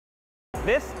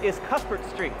This is Cuthbert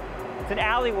Street. It's an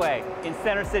alleyway in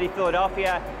Center City,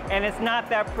 Philadelphia, and it's not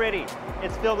that pretty.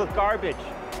 It's filled with garbage.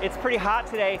 It's pretty hot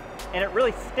today, and it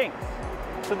really stinks.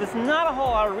 So there's not a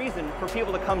whole lot of reason for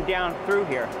people to come down through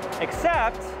here,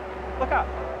 except, look up.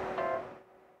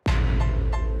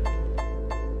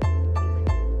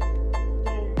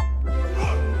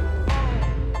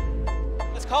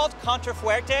 It's called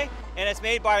ContraFuerte, and it's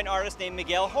made by an artist named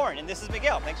Miguel Horn. And this is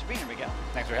Miguel. Thanks for being here, Miguel.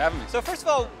 Thanks for having me. So first of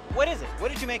all, what is it?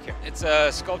 What did you make here? It's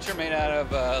a sculpture made out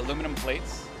of aluminum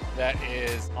plates that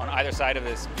is on either side of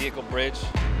this vehicle bridge.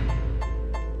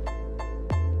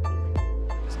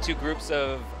 There's two groups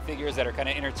of figures that are kind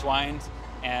of intertwined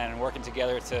and working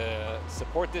together to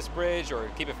support this bridge or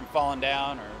keep it from falling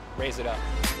down or raise it up.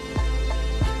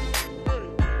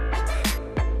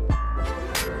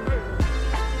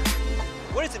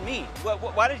 What does it mean?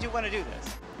 Why did you want to do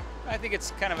this? I think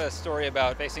it's kind of a story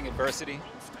about facing adversity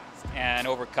and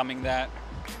overcoming that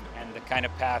and the kind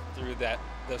of path through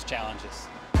those challenges.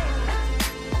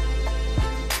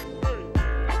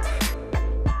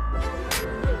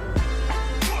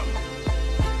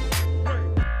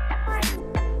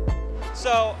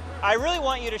 So I really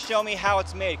want you to show me how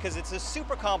it's made because it's a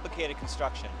super complicated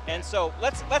construction. And so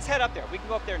let's head up there. We can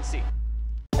go up there and see.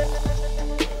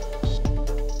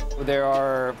 There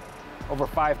are over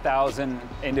 5,000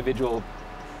 individual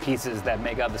pieces that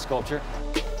make up the sculpture.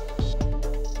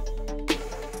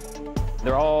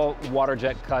 They're all water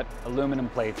jet cut aluminum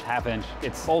plates, half-inch.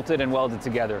 It's bolted and welded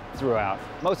together throughout.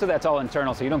 Most of that's all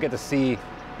internal, so you don't get to see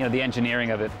the engineering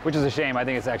of it, which is a shame. I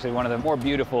think it's actually one of the more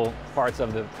beautiful parts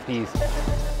of the piece.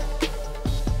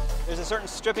 There's a certain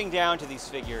stripping down to these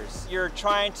figures. You're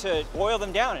trying to boil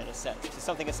them down, in a sense, to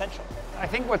something essential. I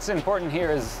think what's important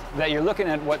here is that you're looking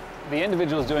at what the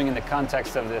individual is doing in the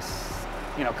context of this,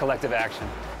 collective action.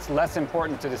 It's less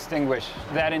important to distinguish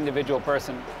that individual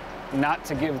person, not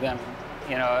to give them,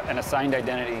 an assigned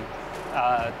identity,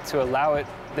 to allow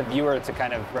the viewer to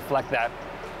kind of reflect that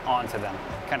onto them,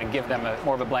 kind of give them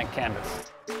more of a blank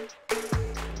canvas.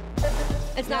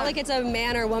 It's not like it's a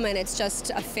man or woman, it's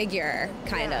just a figure,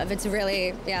 kind of. It's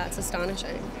really, it's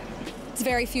astonishing. It's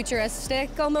very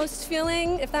futuristic, almost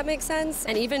feeling, if that makes sense.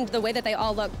 And even the way that they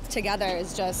all look together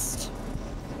is just,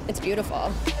 it's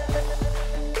beautiful.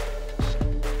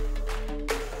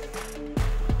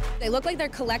 They look like they're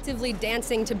collectively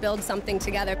dancing to build something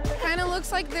together. Kind of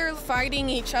looks like they're fighting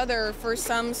each other for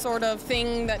some sort of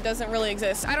thing that doesn't really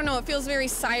exist. I don't know, it feels very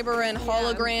cyber and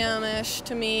hologram-ish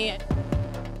to me.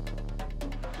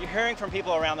 You're hearing from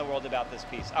people around the world about this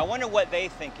piece. I wonder what they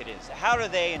think it is. How do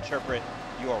they interpret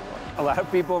your work? A lot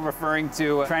of people referring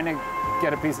to trying to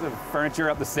get a piece of furniture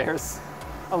up the stairs.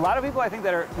 A lot of people I think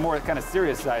that are more kind of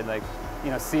serious side, like,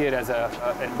 see it as an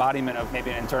embodiment of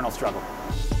maybe an internal struggle.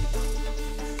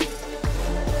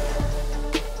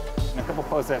 And a couple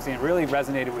posts I've seen really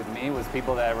resonated with me was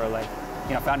people that were like,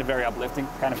 found it very uplifting,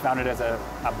 kind of found it as a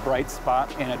bright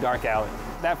spot in a dark alley.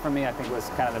 That for me I think was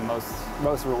kind of the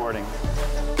most rewarding.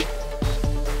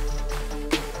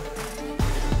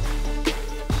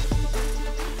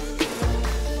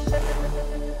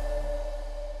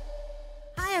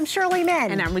 I'm Shirley.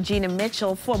 And I'm Regina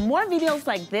Mitchell. For more videos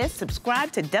like this,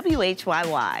 subscribe to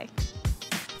WHYY.